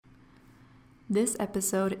This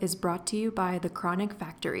episode is brought to you by The Chronic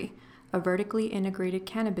Factory, a vertically integrated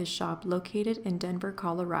cannabis shop located in Denver,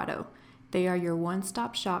 Colorado. They are your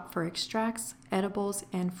one-stop shop for extracts, edibles,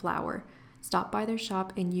 and flower. Stop by their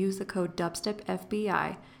shop and use the code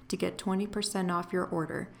DubstepFBI to get 20% off your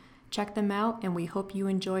order. Check them out, and we hope you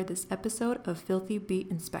enjoy this episode of Filthy Beat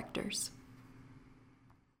Inspectors.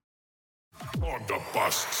 On the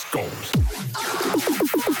bus goes.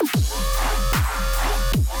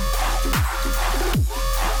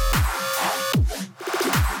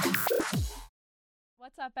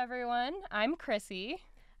 What's up, everyone? I'm Chrissy.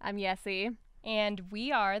 I'm Yessie. And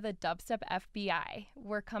we are the Dubstep FBI.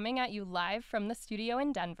 We're coming at you live from the studio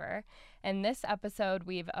in Denver. And this episode,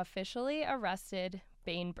 we've officially arrested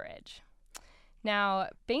Bainbridge. Now,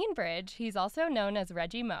 Bainbridge, he's also known as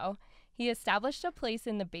Reggie Mo. He established a place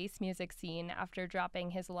in the bass music scene after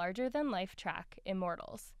dropping his larger-than-life track,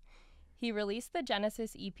 Immortals. He released the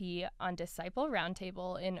Genesis EP on Disciple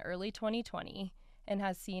Roundtable in early 2020 and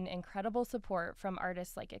has seen incredible support from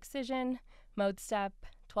artists like Excision, Modestep,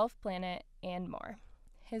 12th Planet, and more.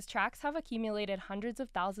 His tracks have accumulated hundreds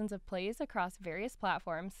of thousands of plays across various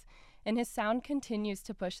platforms, and his sound continues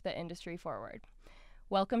to push the industry forward.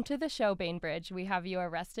 Welcome to the show, Bainbridge. We have you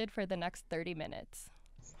arrested for the next 30 minutes.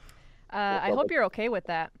 I hope you're okay with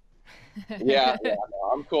that. Yeah, no,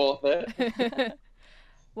 I'm cool with it.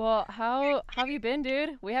 Well, how have you been,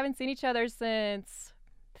 dude? We haven't seen each other since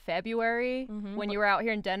February when you were out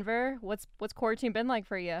here in Denver. What's quarantine been like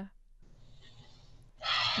for you?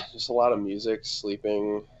 Just a lot of music,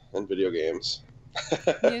 sleeping, and video games.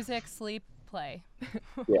 Music, sleep, play.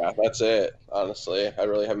 Yeah, that's it, honestly. I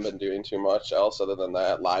really haven't been doing too much else other than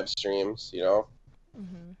that. Live streams, you know?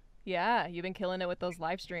 Mm-hmm. Yeah, you've been killing it with those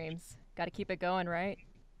live streams. Got to keep it going, right?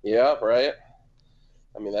 Yeah, right?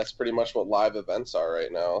 I mean, that's pretty much what live events are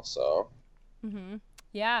right now, so.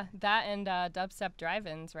 Yeah, that and dubstep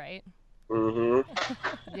drive-ins, right?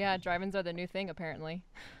 Yeah, drive-ins are the new thing, apparently.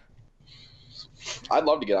 I'd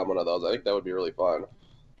love to get on one of those. I think that would be really fun.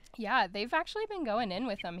 Yeah, they've actually been going in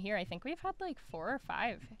with them here. I think we've had like 4 or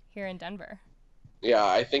 5 here in Denver. Yeah,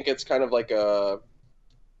 I think it's kind of like a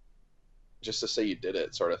just to say you did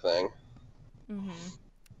it sort of thing.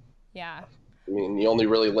 Yeah. I mean, you only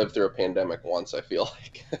really live through a pandemic once, I feel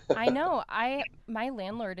like. I know. My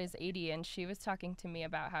landlord is 80, and she was talking to me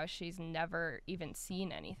about how she's never even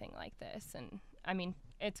seen anything like this. And I mean,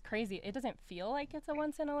 it's crazy. It doesn't feel like it's a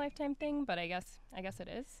once in a lifetime thing, but I guess it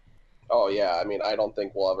is. Oh yeah, I mean, I don't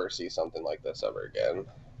think we'll ever see something like this ever again.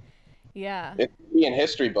 Yeah. It'll be in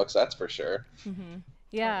history books, that's for sure.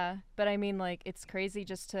 Yeah, but I mean, like, it's crazy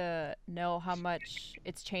just to know how much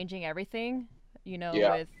it's changing everything, you know,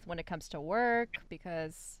 with when it comes to work,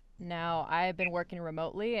 because now I've been working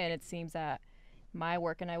remotely, and it seems that my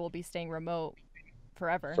work and I will be staying remote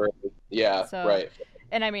forever. Right.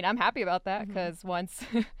 And I mean, I'm happy about that, because once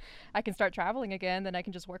I can start traveling again, then I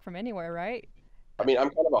can just work from anywhere, right? I mean, I'm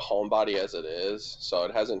kind of a homebody as it is, so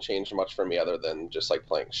it hasn't changed much for me other than just like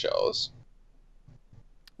playing shows.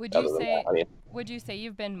 Would you say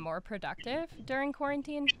you've been more productive during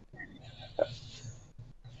quarantine?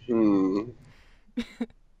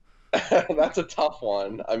 That's a tough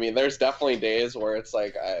one. I mean, there's definitely days where it's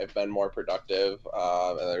like I've been more productive,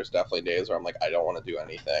 and there's definitely days where I'm like, I don't want to do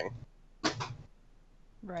anything.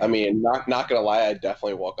 Right. I mean, not gonna lie, I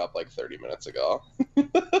definitely woke up like 30 minutes ago.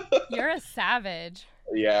 You're a savage.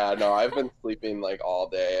 Yeah, no, I've been sleeping like all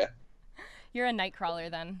day. You're a night crawler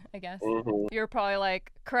then, I guess. You're probably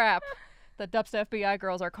like, crap, the Dubstep FBI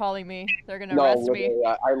girls are calling me. They're going to arrest me.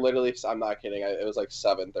 I literally, I'm not kidding. It was like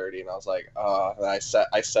 7:30 and I was like, and I set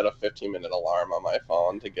a 15-minute alarm on my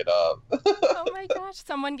phone to get up. Oh my gosh,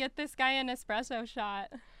 someone get this guy an espresso shot.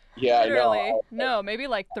 Yeah, literally. I know. No, maybe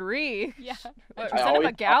like 3. Yeah. Instead of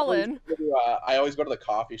a gallon. I always go to the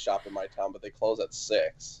coffee shop in my town, but they close at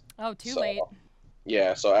 6. Oh, too late.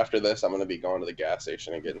 Yeah, so after this, I'm going to be going to the gas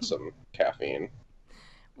station and getting some caffeine.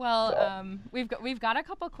 Well, we've got a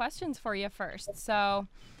couple questions for you first. So,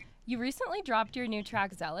 you recently dropped your new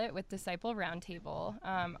track Zealot with Disciple Roundtable.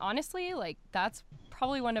 Honestly, like, that's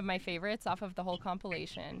probably one of my favorites off of the whole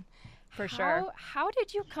compilation. For sure. How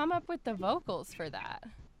did you come up with the vocals for that?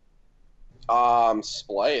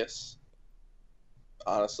 Splice.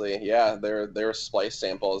 Honestly, yeah, they're Splice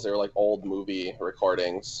samples. They were like old movie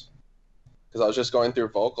recordings. Because I was just going through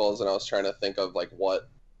vocals and I was trying to think of like what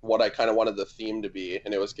I kind of wanted the theme to be,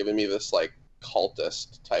 and it was giving me this like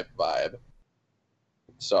cultist type vibe.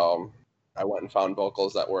 So I went and found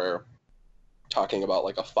vocals that were talking about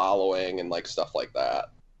like a following and like stuff like that.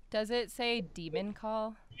 Does it say Demon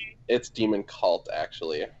Call? It's Demon Cult,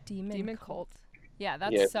 actually. Demon Cult. Yeah,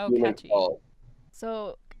 that's Yeah, so Demon catchy. Cult.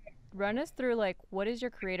 So run us through like what is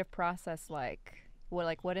your creative process like?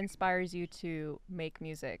 What inspires you to make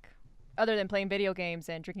music other than playing video games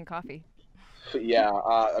and drinking coffee? Yeah,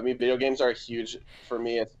 I mean, video games are huge for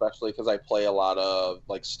me, especially because I play a lot of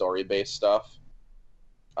like story-based stuff.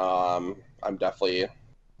 I'm definitely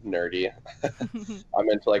nerdy. I'm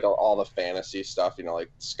into like all the fantasy stuff, you know,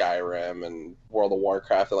 like Skyrim and World of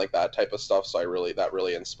Warcraft and like that type of stuff. So that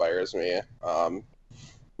really inspires me.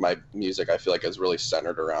 My music, I feel like, is really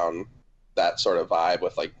centered around that sort of vibe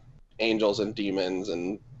with like angels and demons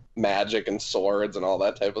and magic and swords and all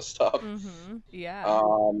that type of stuff.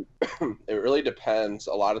 Yeah. It really depends.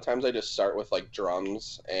 A lot of times I just start with like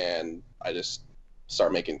drums and I just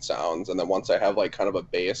start making sounds, and then once I have like kind of a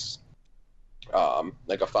base,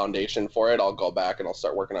 like a foundation for it, I'll go back and I'll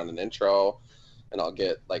start working on an intro, and I'll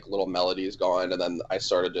get like little melodies going, and then I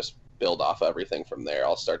sort of just build off everything from there.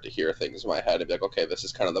 I'll start to hear things in my head and be like, okay, this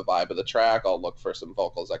is kind of the vibe of the track. I'll look for some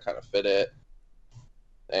vocals that kind of fit it,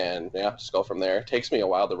 and yeah, just go from there. It takes me a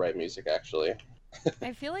while to write music, actually.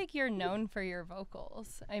 I feel like you're known for your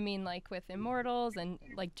vocals. I mean, like with Immortals and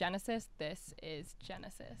like Genesis, this is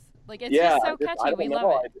Genesis. Like it's just so catchy. We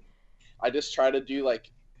love it. I just try to do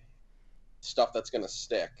like stuff that's gonna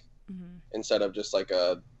stick instead of just like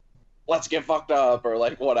a let's get fucked up or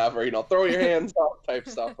like whatever, you know, throw your hands up type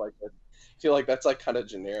stuff. Like I feel like that's like kind of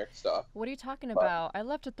generic stuff. What are you talking about? I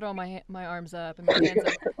love to throw my arms up and my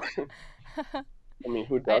hands up. I mean,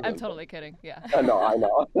 who doesn't? I'm totally kidding. Yeah. I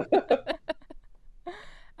know.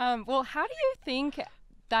 Well, how do you think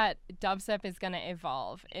that dubstep is going to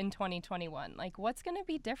evolve in 2021? Like, what's going to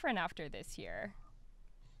be different after this year?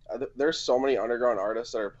 There's so many underground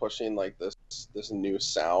artists that are pushing like this new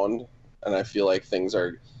sound, and I feel like things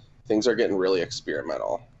are getting really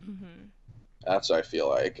experimental. That's what I feel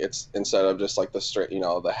like. It's instead of just like the straight, you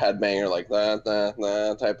know, the headbanger like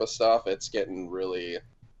that type of stuff. It's getting really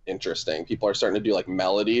interesting. People are starting to do like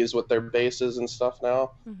melodies with their basses and stuff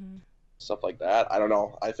now. Stuff like that. I don't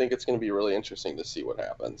know. I think it's going to be really interesting to see what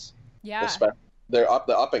happens. Yeah. The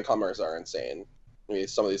up and comers are insane. I mean,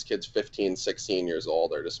 some of these kids 15, 16 years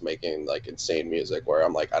old are just making like insane music where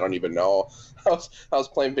I'm like, I don't even know. I was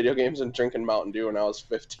playing video games and drinking Mountain Dew when I was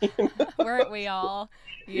 15. Weren't we all?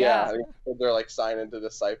 Yeah. They're like signing to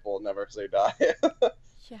Disciple, never say die.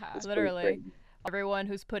 Yeah, It's literally. Everyone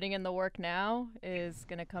who's putting in the work now is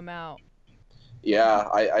going to come out. Yeah,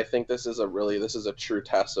 I think this is a true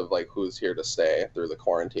test of like who's here to stay through the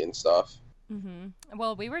quarantine stuff.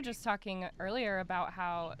 Well, we were just talking earlier about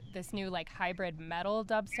how this new like hybrid metal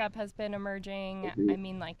dubstep has been emerging. I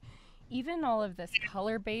mean, like even all of this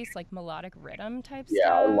color-based like melodic rhythm type stuff.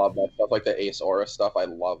 Yeah, I love that stuff, like the Ace Aura stuff. I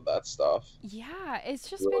love that stuff. Yeah, it's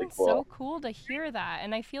just Really been cool. so cool to hear that,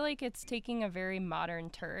 and I feel like it's taking a very modern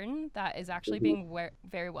turn that is actually being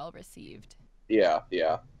very well received. Yeah,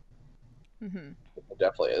 Mm-hmm. it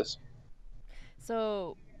definitely is.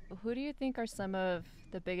 So, who do you think are some of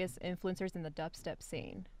the biggest influencers in the dubstep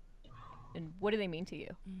scene? And what do they mean to you?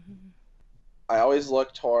 I always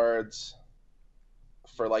look towards,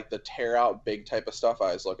 for like the tear out big type of stuff, I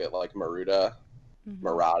always look at like Murata,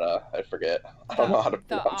 I forget. I don't know how to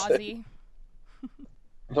The pronounce it. Aussie.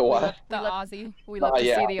 The what? The Aussie. We love to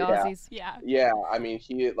yeah, see the yeah. Aussies. Yeah. Yeah, I mean,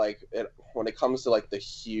 when it comes to like the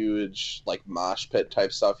huge like mosh pit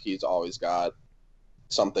type stuff, he's always got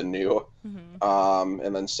something new.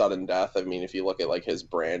 And then Sudden Death, I mean, if you look at like his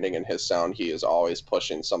branding and his sound, he is always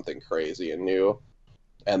pushing something crazy and new.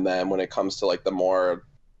 And then when it comes to like the more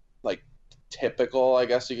like typical, I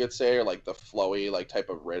guess you could say, or like the flowy like type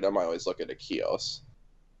of rhythm, I always look at Akios.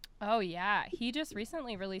 Oh yeah, he just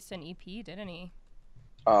recently released an EP, didn't he?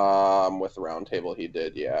 With Roundtable he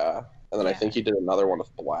did, yeah. And then I Yeah. think he did another one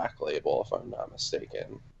with Black Label, if I'm not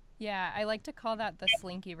mistaken. Yeah, I like to call that the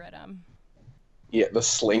slinky rhythm. Yeah, the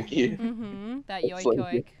Slinky. That The yoik slinky.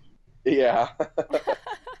 yoik. Yeah.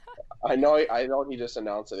 I know he just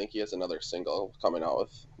announced, I think he has another single coming out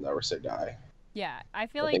with Never Say Die. Yeah, I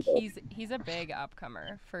feel I like think he's a big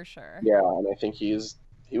upcomer for sure. Yeah, and I think he was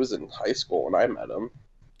in high school when I met him.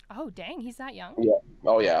 Oh dang, he's that young? Yeah.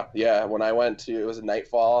 Oh yeah. When I went to, it was a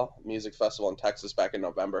Nightfall Music Festival in Texas back in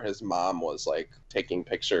November, his mom was like taking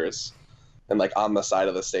pictures and like on the side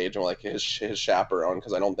of the stage and like his chaperone,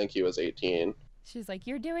 because I don't think he was 18. She's like,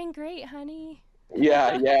 "You're doing great, honey."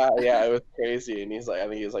 Yeah, it was crazy. And I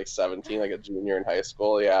think he's like 17, like a junior in high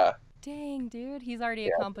school. Yeah. Dang, dude, he's already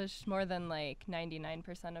accomplished more than like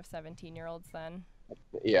 99% of 17-year-olds then.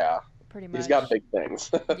 Yeah. Pretty much. He's got big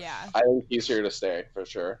things. Yeah. I think he's here to stay for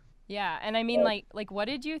sure. Yeah, and I mean like what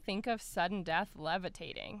did you think of Sudden Death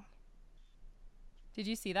Levitating? Did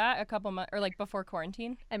you see that a couple months or like before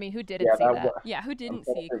quarantine? I mean, who didn't see that? Yeah, who didn't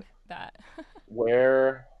see that?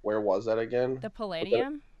 Where was that again? The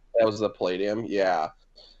Palladium? That was the Palladium. Yeah.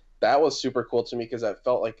 That was super cool to me because it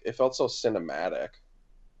felt so cinematic.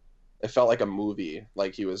 It felt like a movie.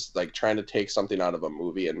 Like he was like trying to take something out of a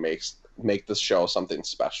movie and make the show something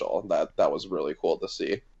special. That was really cool to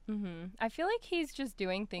see. I feel like he's just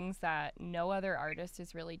doing things that no other artist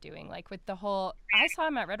is really doing. Like with the whole, I saw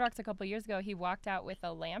him at Red Rocks a couple years ago. He walked out with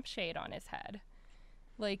a lampshade on his head.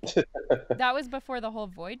 Like that was before the whole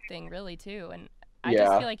Void thing, really, too. And I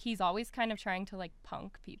just feel like he's always kind of trying to like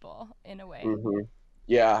punk people in a way.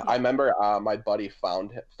 Yeah, I remember my buddy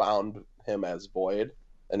found him as Void,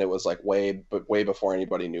 and it was like way before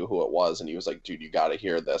anybody knew who it was, and he was like, dude, you gotta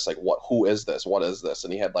hear this. Like, who is this? What is this?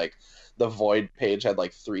 And he had like, the Void page had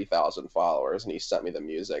like 3,000 followers, and he sent me the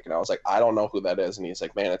music, and I was like, I don't know who that is. And he's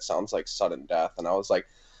like, man, it sounds like Sudden Death. And I was like,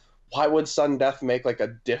 why would Sudden Death make like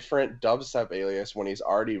a different dubstep alias when he's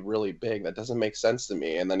already really big? That doesn't make sense to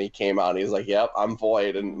me. And then he came out and he's like, yep, I'm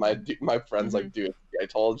Void. And my friend's like, dude, I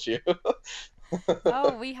told you.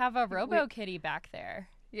 Oh, we have a Robo Kitty back there.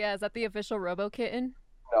 Yeah, is that the official Robo Kitten?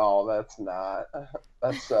 No, that's not.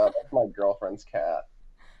 That's my girlfriend's cat.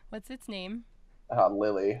 What's its name?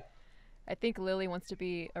 Lily. I think Lily wants to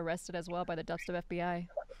be arrested as well by the Dubstep FBI.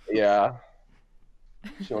 Yeah.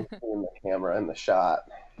 She wants to be in the camera in the shot.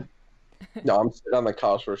 No, I'm sitting on the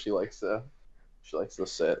couch where she likes to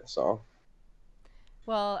sit. So.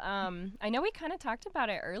 Well, I know we kind of talked about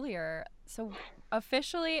it earlier. So,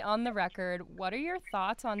 officially on the record, what are your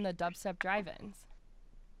thoughts on the dubstep drive-ins?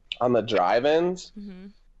 On the drive-ins?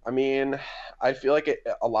 I mean, I feel like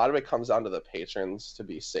a lot of it comes down to the patrons to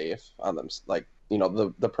be safe on them. Like, you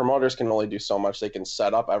know, the promoters can only do so much. They can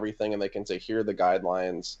set up everything and they can say, here are the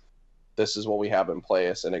guidelines. This is what we have in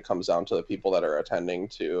place. And it comes down to the people that are attending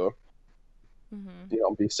to, you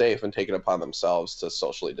know, be safe and take it upon themselves to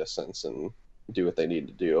socially distance and do what they need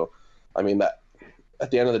to do. I mean, that at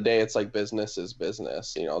the end of the day, it's like business is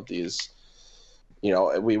business. You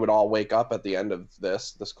know, we would all wake up at the end of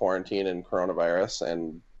this quarantine and coronavirus,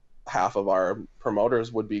 and half of our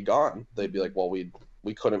promoters would be gone. They'd be like, well,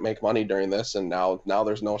 we couldn't make money during this, and now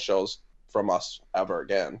there's no shows from us ever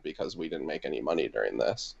again because we didn't make any money during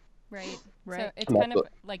this. Right. So it's kind of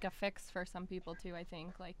like a fix for some people too, I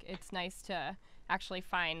think. Like, it's nice to actually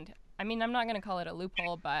find, I mean, I'm not going to call it a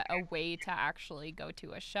loophole, but a way to actually go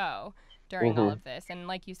to a show during all of this. And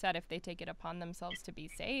like you said, if they take it upon themselves to be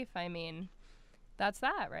safe, I mean, that's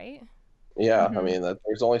that, right? Yeah, I mean,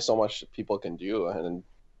 there's only so much people can do, and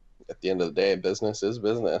at the end of the day, business is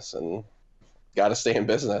business, and got to stay in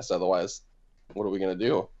business. Otherwise, what are we going to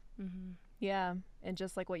do? Yeah, and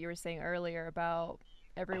just like what you were saying earlier about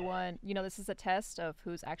everyone, you know, this is a test of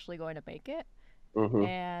who's actually going to make it.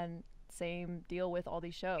 And same deal with all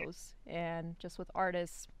these shows, and just with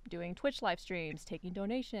artists doing Twitch live streams, taking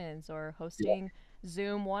donations, or hosting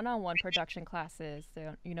Zoom one-on-one production classes.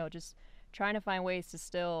 So, you know, just trying to find ways to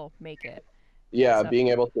still make it. Yeah, being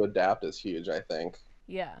able to adapt is huge, I think.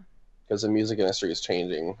 Yeah. Because the music industry is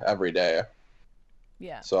changing every day.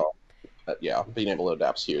 Yeah. So, yeah, being able to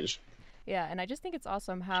adapt is huge. Yeah, and I just think it's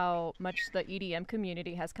awesome how much the EDM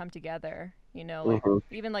community has come together. You know, like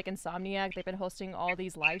even like Insomniac, they've been hosting all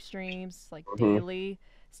these live streams like daily,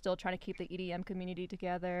 still trying to keep the EDM community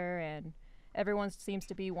together, and everyone seems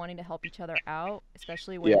to be wanting to help each other out,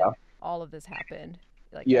 especially when all of this happened.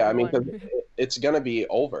 Like, I mean, 'cause it's going to be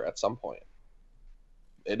over at some point.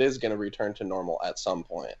 It is going to return to normal at some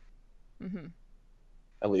point.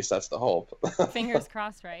 At least that's the hope. Fingers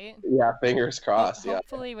crossed, right? Yeah, fingers crossed.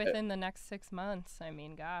 Hopefully within the next 6 months. I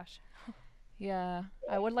mean, gosh. Yeah,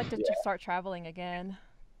 I would like to start traveling again.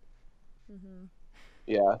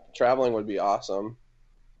 Yeah, traveling would be awesome.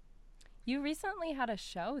 You recently had a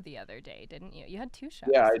show the other day, didn't you? You had 2 shows.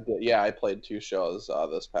 Yeah, I did. Yeah, I played 2 shows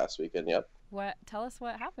this past weekend. Yep. Tell us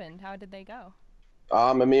what happened. How did they go?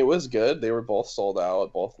 I mean, it was good. They were both sold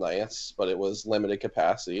out both nights, but it was limited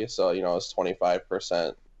capacity. So, you know, it was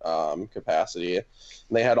 25% capacity. And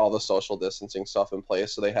they had all the social distancing stuff in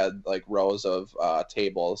place. So they had like rows of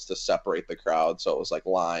tables to separate the crowd. So it was like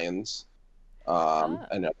lines.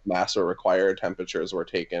 And masks were required. Temperatures were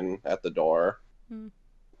taken at the door.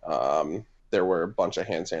 There were a bunch of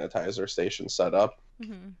hand sanitizer stations set up.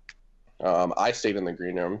 I stayed in the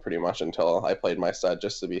green room pretty much until I played my set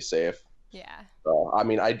just to be safe. Yeah. So, I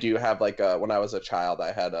mean, I do have like when I was a child,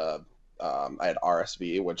 I had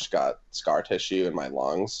RSV, which got scar tissue in my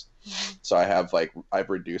lungs. So I've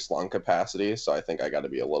reduced lung capacity. So I think I got to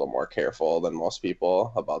be a little more careful than most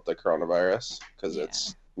people about the coronavirus,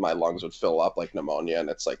 because my lungs would fill up like pneumonia, and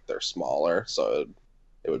it's like they're smaller. So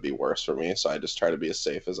it would be worse for me. So I just try to be as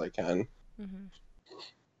safe as I can.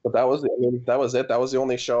 But that was it. That was the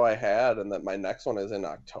only show I had, and then my next one is in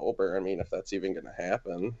October. I mean, if that's even going to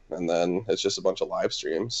happen, and then it's just a bunch of live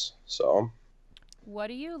streams. So, What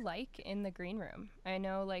do you like in the green room? I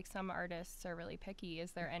know like some artists are really picky.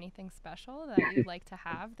 Is there anything special that you'd like to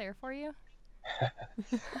have there for you?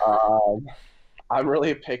 um, I'm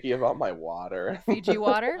really picky about my water. Fiji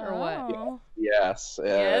water or what? Oh. Yes,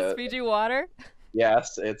 Yes, Fiji water.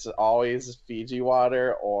 yes, it's always Fiji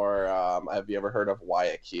water, or have you ever heard of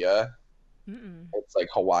Waiakea? Mm-mm. It's like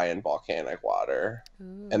Hawaiian volcanic water,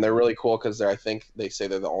 Ooh. and they're really cool because I think they say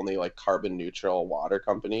they're the only like carbon neutral water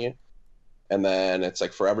company. And then it's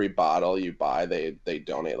like for every bottle you buy, they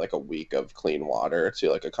donate like a week of clean water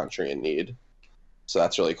to like a country in need. So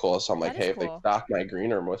that's really cool. So I'm like, That is hey, if they cool. stock my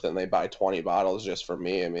green room with it and they buy 20 bottles just for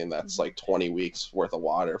me, I mean, that's like 20 weeks worth of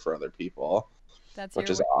water for other people, That's which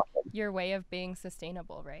your is awesome. your way of being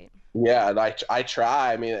sustainable, right? Yeah, and I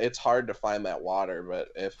try. I mean, it's hard to find that water, but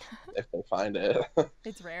if they find it,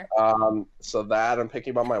 It's rare. so that I'm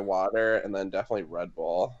picking up my water, and then definitely Red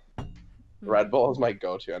Bull. Red Bull is my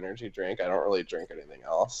go-to energy drink. I don't really drink anything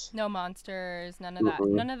else. No monsters, none of that.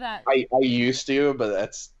 Mm-mm. None of that. I used to,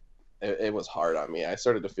 but it was hard on me. I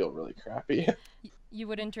started to feel really crappy. You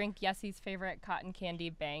wouldn't drink Yessie's favorite cotton candy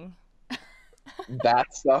Bang.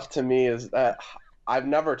 That stuff to me is that I've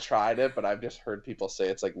never tried it, but I've just heard people say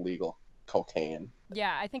it's like legal cocaine.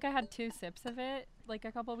 Yeah, I think I had 2 sips of it like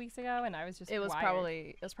a couple weeks ago, and I was just It was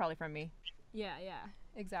wired. probably from me. Yeah,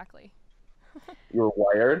 exactly. You were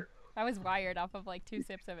wired? I was wired off of like 2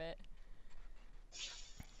 sips of it.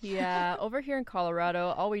 Yeah, over here in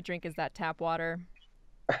Colorado, all we drink is that tap water.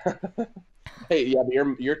 Hey, yeah,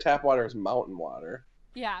 but your tap water is mountain water.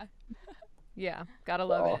 Yeah. Yeah, gotta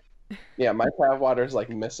love Oh. it. Yeah, my tap water is like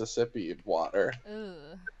Mississippi water,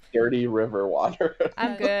 Ugh. dirty river water.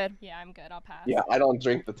 I'm good. Yeah, I'm good. I'll pass. Yeah, I don't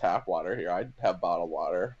drink the tap water here. I have bottled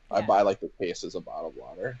water. I Yeah. buy like the cases of bottled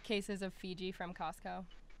water. Cases of Fiji from Costco.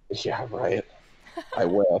 Yeah, right. I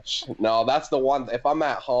wish. No, that's the one. If I'm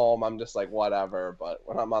at home, I'm just like whatever. But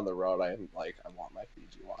when I'm on the road, I'm like I want my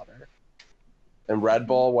Fiji water. And Red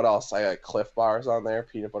Bull. What else? I got Cliff Bars on there.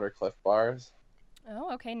 Peanut butter Cliff Bars.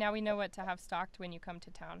 Oh, okay. Now we know what to have stocked when you come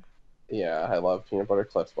to town. Yeah, I love peanut butter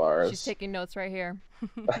Cliff Bars. She's taking notes right here.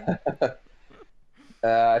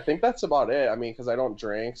 I think that's about it. I mean, because I don't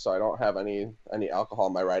drink, so I don't have any alcohol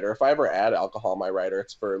in my rider. If I ever add alcohol in my rider,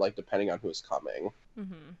 it's for like depending on who's coming.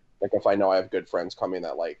 Mm-hmm. Like if I know I have good friends coming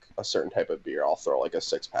that like a certain type of beer, I'll throw like a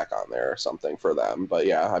 6-pack on there or something for them. But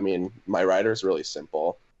yeah, I mean, my rider's really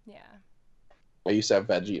simple. Yeah. I used to have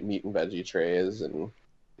meat and veggie trays, and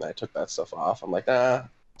I took that stuff off. I'm like,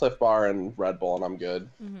 Cliff Bar and Red Bull, and I'm good.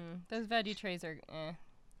 Mm-hmm. Those veggie trays are I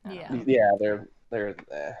don't Yeah. know. Yeah, they're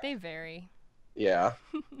They vary. yeah.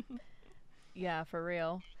 Yeah, for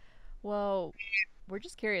real. Well, we're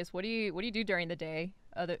just curious. What do you do during the day?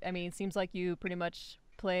 I mean, it seems like you pretty much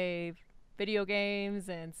play video games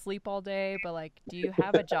and sleep all day, but like, do you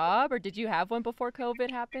have a job or did you have one before COVID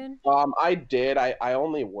happened? I did. I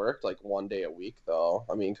only worked like 1 day a week though.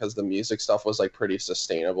 I mean, because the music stuff was like pretty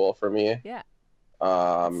sustainable for me. Yeah.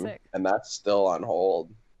 Sick. And that's still on hold.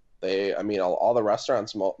 I mean, all the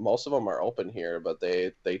restaurants, most of them are open here, but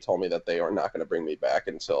they told me that they are not going to bring me back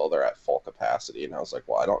until they're at full capacity. And I was like,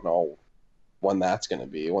 well, I don't know when that's going to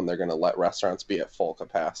be, when they're going to let restaurants be at full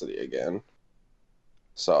capacity again.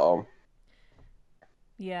 So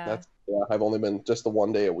Yeah. I've only been just the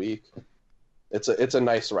 1 day a week. It's a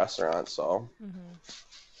nice restaurant, so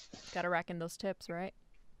Gotta rack in those tips, right?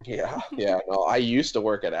 yeah. No, I used to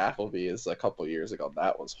work at Applebee's a couple years ago.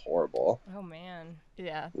 That was horrible. Oh man.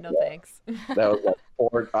 Yeah. No Yeah. thanks. That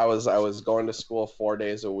was like I was going to school 4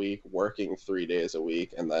 days a week, working 3 days a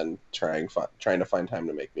week, and then trying to find time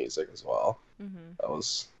to make music as well. Mm-hmm. That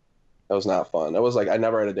was not fun. It was like I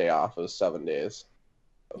never had a day off. It was 7 days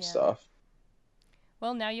of Yeah. stuff.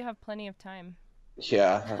 Well, now you have plenty of time.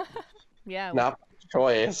 Yeah, Yeah. not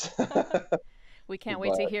choice. We can't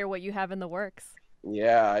wait to but- hear what you have in the works.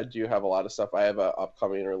 Yeah, I do have a lot of stuff. I have an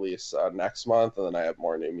upcoming release next month, and then I have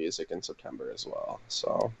more new music in September as well.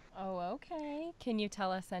 So Oh, okay. Can you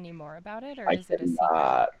tell us any more about it, or I is it a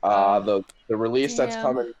secret? cannot. The release that's Damn.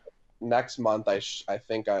 coming next month, I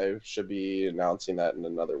think I should be announcing that in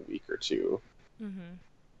another week or two, Mm-hmm.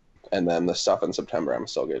 and then the stuff in September I'm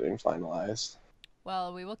still getting finalized.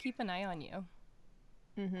 Well, we will keep an eye on you.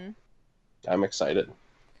 Mm-hmm. I'm excited.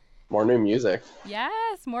 More new music.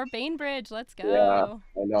 Yes, more Bainbridge. Let's go.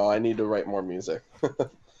 Yeah. I know. I need to write more music.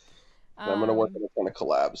 I'm gonna work Um, on a ton of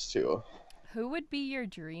collabs too. Who would be your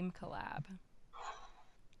dream collab?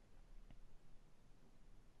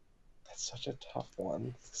 That's such a tough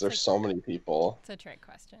one because there's so many people. It's a trick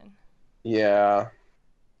question. Yeah.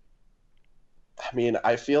 I mean,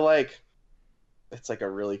 I feel like it's like a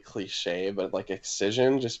really cliche, but like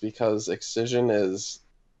Excision, just because Excision is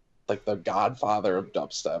like the godfather of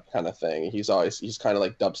dubstep kind of thing. He's kind of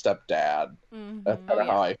like dubstep dad. That's Mm-hmm. kind of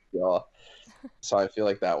yeah. how I feel. So I feel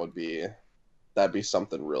like that'd be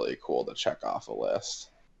something really cool to check off a list.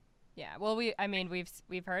 Yeah, well,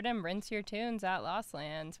 we've heard him rinse your tunes at Lost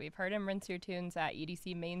Lands. We've heard him rinse your tunes at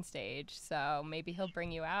EDC Main Stage. So maybe he'll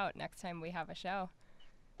bring you out next time we have a show.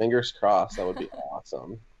 Fingers crossed, that would be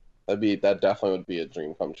awesome. That definitely would be a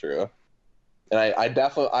dream come true. And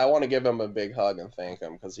I want to give him a big hug and thank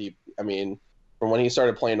him because I mean, from when he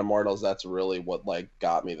started playing Immortals, that's really what like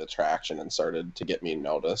got me the traction and started to get me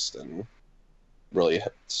noticed and really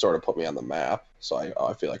sort of put me on the map. So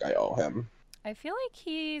I feel like I owe him. I feel like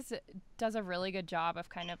he's does a really good job of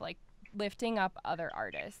kind of like lifting up other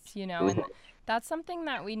artists, you know, and that's something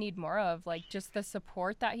that we need more of, like just the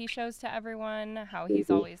support that he shows to everyone, how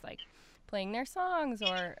he's always like playing their songs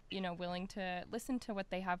or, you know, willing to listen to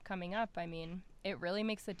what they have coming up. I mean, it really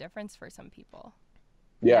makes a difference for some people.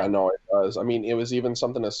 Yeah, no, it does. I mean, it was even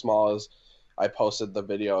something as small as I posted the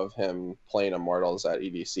video of him playing Immortals at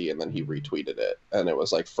EDC, and then he retweeted it, and it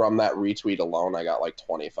was like from that retweet alone, I got like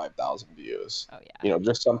 25,000 views. Oh yeah. You know,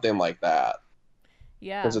 just something like that.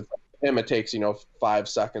 Yeah. Because it's him, it takes 5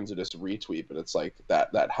 seconds to just retweet, but it's like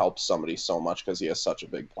that helps somebody so much because he has such a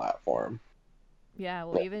big platform. Yeah,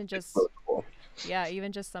 well, even just Really cool.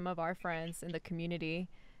 even just some of our friends in the community,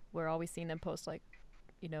 we're always seeing them post like,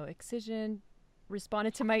 Excision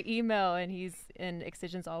responded to my email, and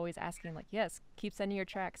Excision's always asking like, yes, keep sending your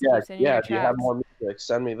tracks, keep sending your Do you have tracks. more music?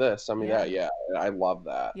 Send me this, send me that. Yeah, I love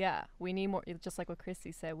that. Yeah, we need more. Just like what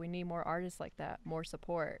Christy said, we need more artists like that, more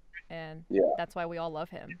support, and that's why we all love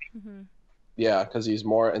him. Mm-hmm. Yeah, because he's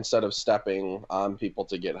more, instead of stepping on people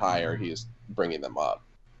to get higher, he's bringing them up.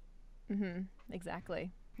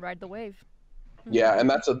 Exactly. Ride the wave. Yeah, and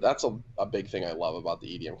that's a big thing I love about the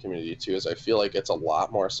EDM community too, is I feel like it's a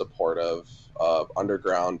lot more supportive of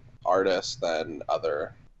underground artists than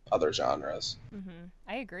other genres.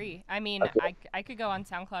 I agree. I mean, I could go on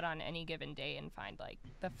SoundCloud on any given day and find like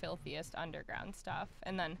the filthiest underground stuff,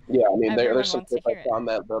 and then Yeah, I mean, there's some wants to people hear I found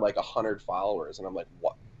that they're like 100 followers, and I'm like,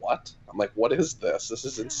 what? I'm like, what is this? This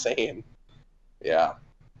is insane. Yeah.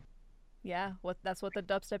 Yeah, that's what the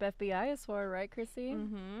Dubstep FBI is for, right, Chrissy?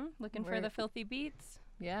 Looking for the filthy beats.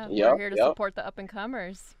 Yeah, Yep, we're here to support the up and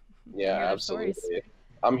comers. Yeah, absolutely.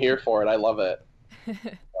 I'm here for it. I love it.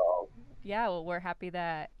 Yeah, well, we're happy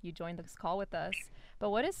that you joined this call with us.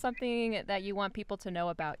 But what is something that you want people to know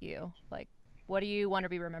about you? Like, what do you want to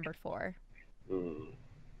be remembered for?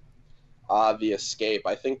 The escape.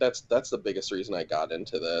 I think that's the biggest reason I got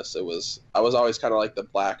into this. I was always kind of like the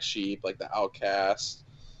black sheep, like the outcast.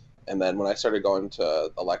 And then when I started going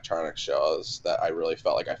to electronic shows, that I really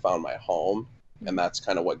felt like I found my home, and that's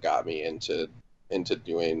kind of what got me into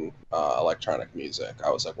doing electronic music.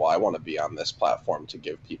 I was like, well, I want to be on this platform to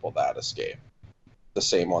give people that escape, the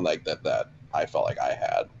same one like that I felt like I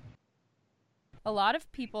had. A lot of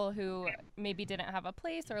people who maybe didn't have a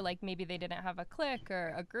place, or like maybe they didn't have a clique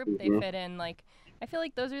or a group they fit in, like I feel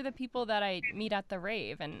like those are the people that I meet at the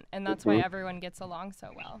rave, and that's why everyone gets along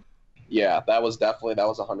so well. Yeah, that was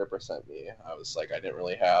 100% me. I was like, I didn't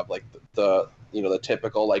really have like the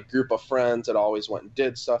typical like group of friends that always went and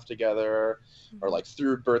did stuff together, or like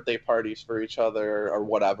threw birthday parties for each other or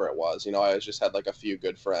whatever it was. I just had like a few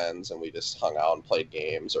good friends and we just hung out and played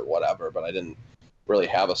games or whatever, but I didn't really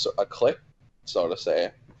have a clique, so to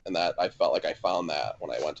say. And that I felt like I found that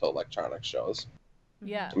when I went to electronic shows.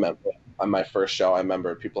 Yeah. On my first show, I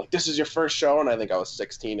remember people like, "This is your first show?" And I think I was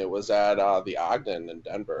 16. It was at the Ogden in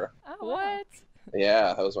Denver. Oh, what?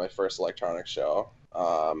 Yeah, that was my first electronic show.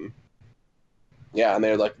 Yeah, and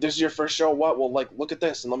they're like, "This is your first show? What? Well, like, look at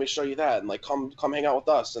this, and let me show you that, and like, come hang out with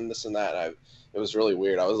us, and this and that." And it was really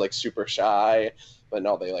weird. I was like super shy, but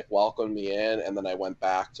no, they like welcomed me in, and then I went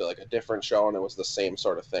back to like a different show, and it was the same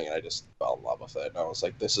sort of thing, and I just fell in love with it. And I was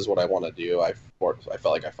like, "This is what I want to do." I felt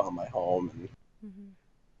like I found my home, and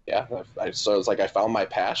yeah, so it was like I found my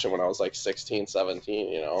passion when I was like 16,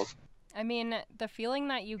 17, I mean, the feeling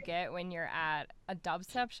that you get when you're at a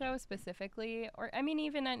dubstep show specifically, or I mean,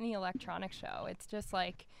 even any electronic show, it's just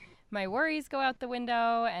like my worries go out the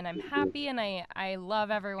window and I'm happy and I love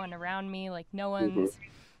everyone around me. Like no one's,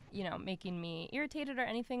 making me irritated or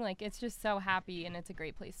anything. Like it's just so happy and it's a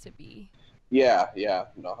great place to be. Yeah,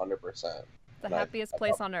 no, 100%. The happiest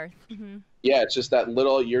place on earth. Yeah, it's just that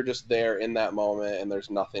you're just there in that moment and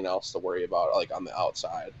there's nothing else to worry about like on the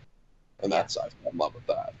outside. And I'm in love with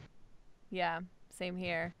that. Yeah, same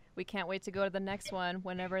here. We can't wait to go to the next one,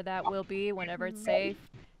 whenever that will be, whenever it's safe,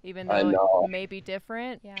 even though it may be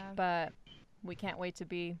different. Yeah. But we can't wait to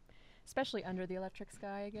be, especially under the electric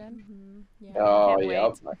sky again. Yeah. Oh, Can't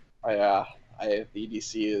yeah. wait. The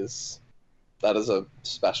EDC that is a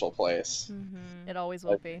special place. It always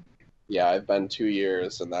will be. Yeah, I've been 2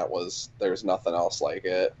 years, and there's nothing else like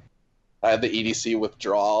it. I had the EDC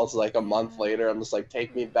withdrawals like a month later. I'm just like,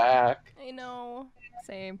 take me back. I know.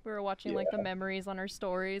 Same. We were watching like the memories on our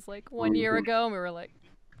stories like 1 year ago, and we were like,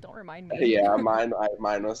 don't remind me. Yeah, mine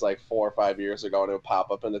was like 4 or 5 years ago, and it would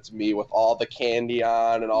pop up, and it's me with all the candy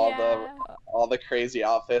on and all the crazy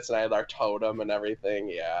outfits, and I had our totem and everything.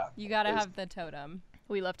 Yeah. You gotta have the totem.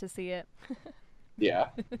 We love to see it. Yeah.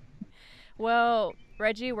 Well,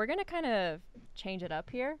 Reggie, we're gonna kind of change it up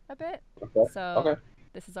here a bit. Okay. So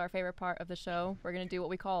this is our favorite part of the show. We're gonna do what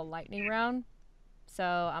we call a lightning round. So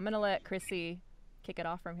I'm gonna let Chrissy kick it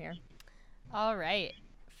off from here. All right.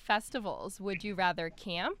 Festivals. Would you rather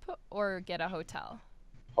camp or get a hotel?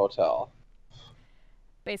 Hotel.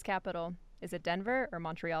 Base capital. Is it Denver or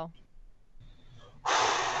Montreal?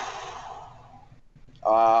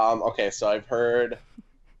 Okay, so I've heard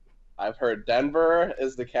Denver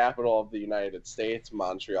is the capital of the United States.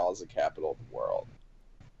 Montreal is the capital of the world.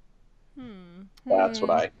 That's what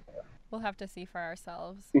I. We'll have to see for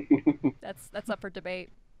ourselves. That's up for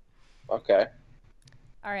debate. Okay.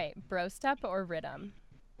 All right. Bro step or rhythm?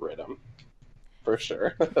 Rhythm. For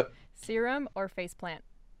sure. Serum or faceplant?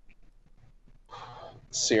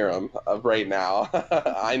 Serum right now.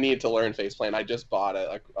 I need to learn faceplant. I just bought it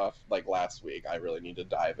like last week. I really need to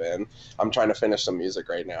dive in. I'm trying to finish some music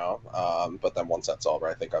right now, but then once that's over,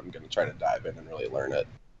 I think I'm going to try to dive in and really learn it.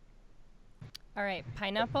 All right.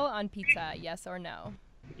 Pineapple on pizza, yes or no?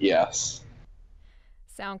 Yes.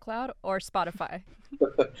 SoundCloud or Spotify?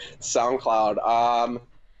 SoundCloud.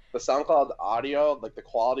 The SoundCloud audio, like the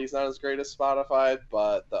quality's not as great as Spotify,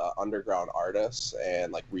 but the underground artists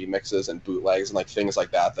and like remixes and bootlegs and like things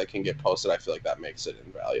like that can get posted, I feel like that makes it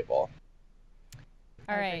invaluable.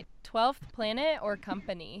 All right. 12th Planet or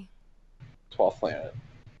Company? 12th Planet.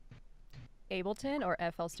 Ableton or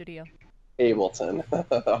FL Studio? Ableton.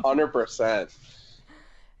 100%.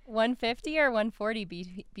 150 or 140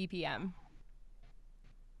 BPM?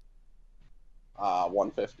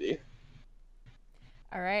 150.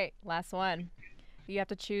 All right, last one. You have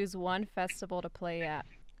to choose one festival to play at.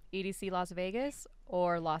 EDC Las Vegas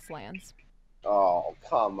or Lost Lands? Oh,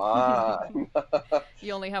 come on.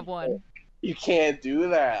 You only have one. You can't do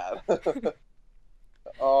that.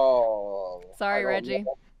 Oh. Sorry, Reggie.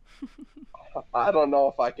 I don't know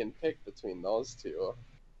if I can pick between those two.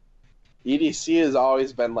 EDC has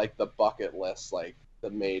always been like the bucket list, like the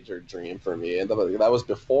major dream for me. And that was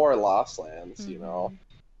before Lost Lands, you know.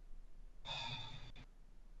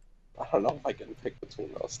 I don't know if I can pick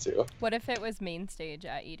between those two. What if it was main stage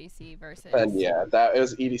at EDC versus? And yeah, it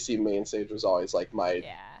was EDC main stage was always like my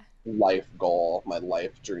life goal, my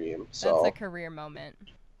life dream. So that's a career moment.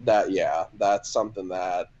 That's something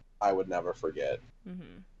that I would never forget.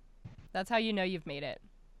 That's how you know you've made it.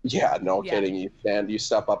 Yeah, no kidding. You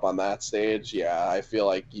step up on that stage. Yeah, I feel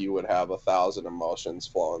like you would have 1,000 emotions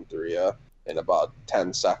flowing through you in about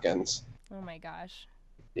 10 seconds. Oh my gosh.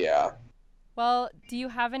 Yeah. Well, do you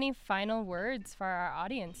have any final words for our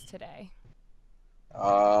audience today?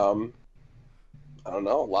 I don't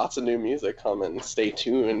know. Lots of new music coming. Stay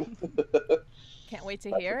tuned. Can't wait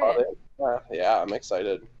to hear it. Yeah, I'm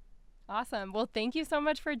excited. Awesome. Well, thank you so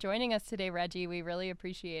much for joining us today, Reggie. We really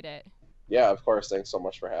appreciate it. Yeah, of course. Thanks so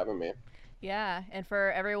much for having me. Yeah, and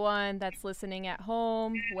for everyone that's listening at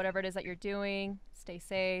home, whatever it is that you're doing, stay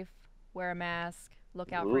safe, wear a mask,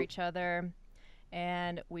 look out for each other.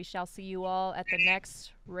 And we shall see you all at the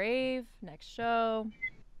next rave, next show,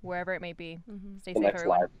 wherever it may be. Stay safe,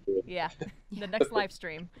 everyone. Yeah, the next live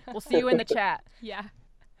stream. We'll see you in the chat. Yeah.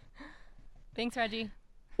 Thanks, Reggie.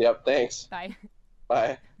 Yep, thanks. Bye.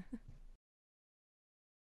 Bye.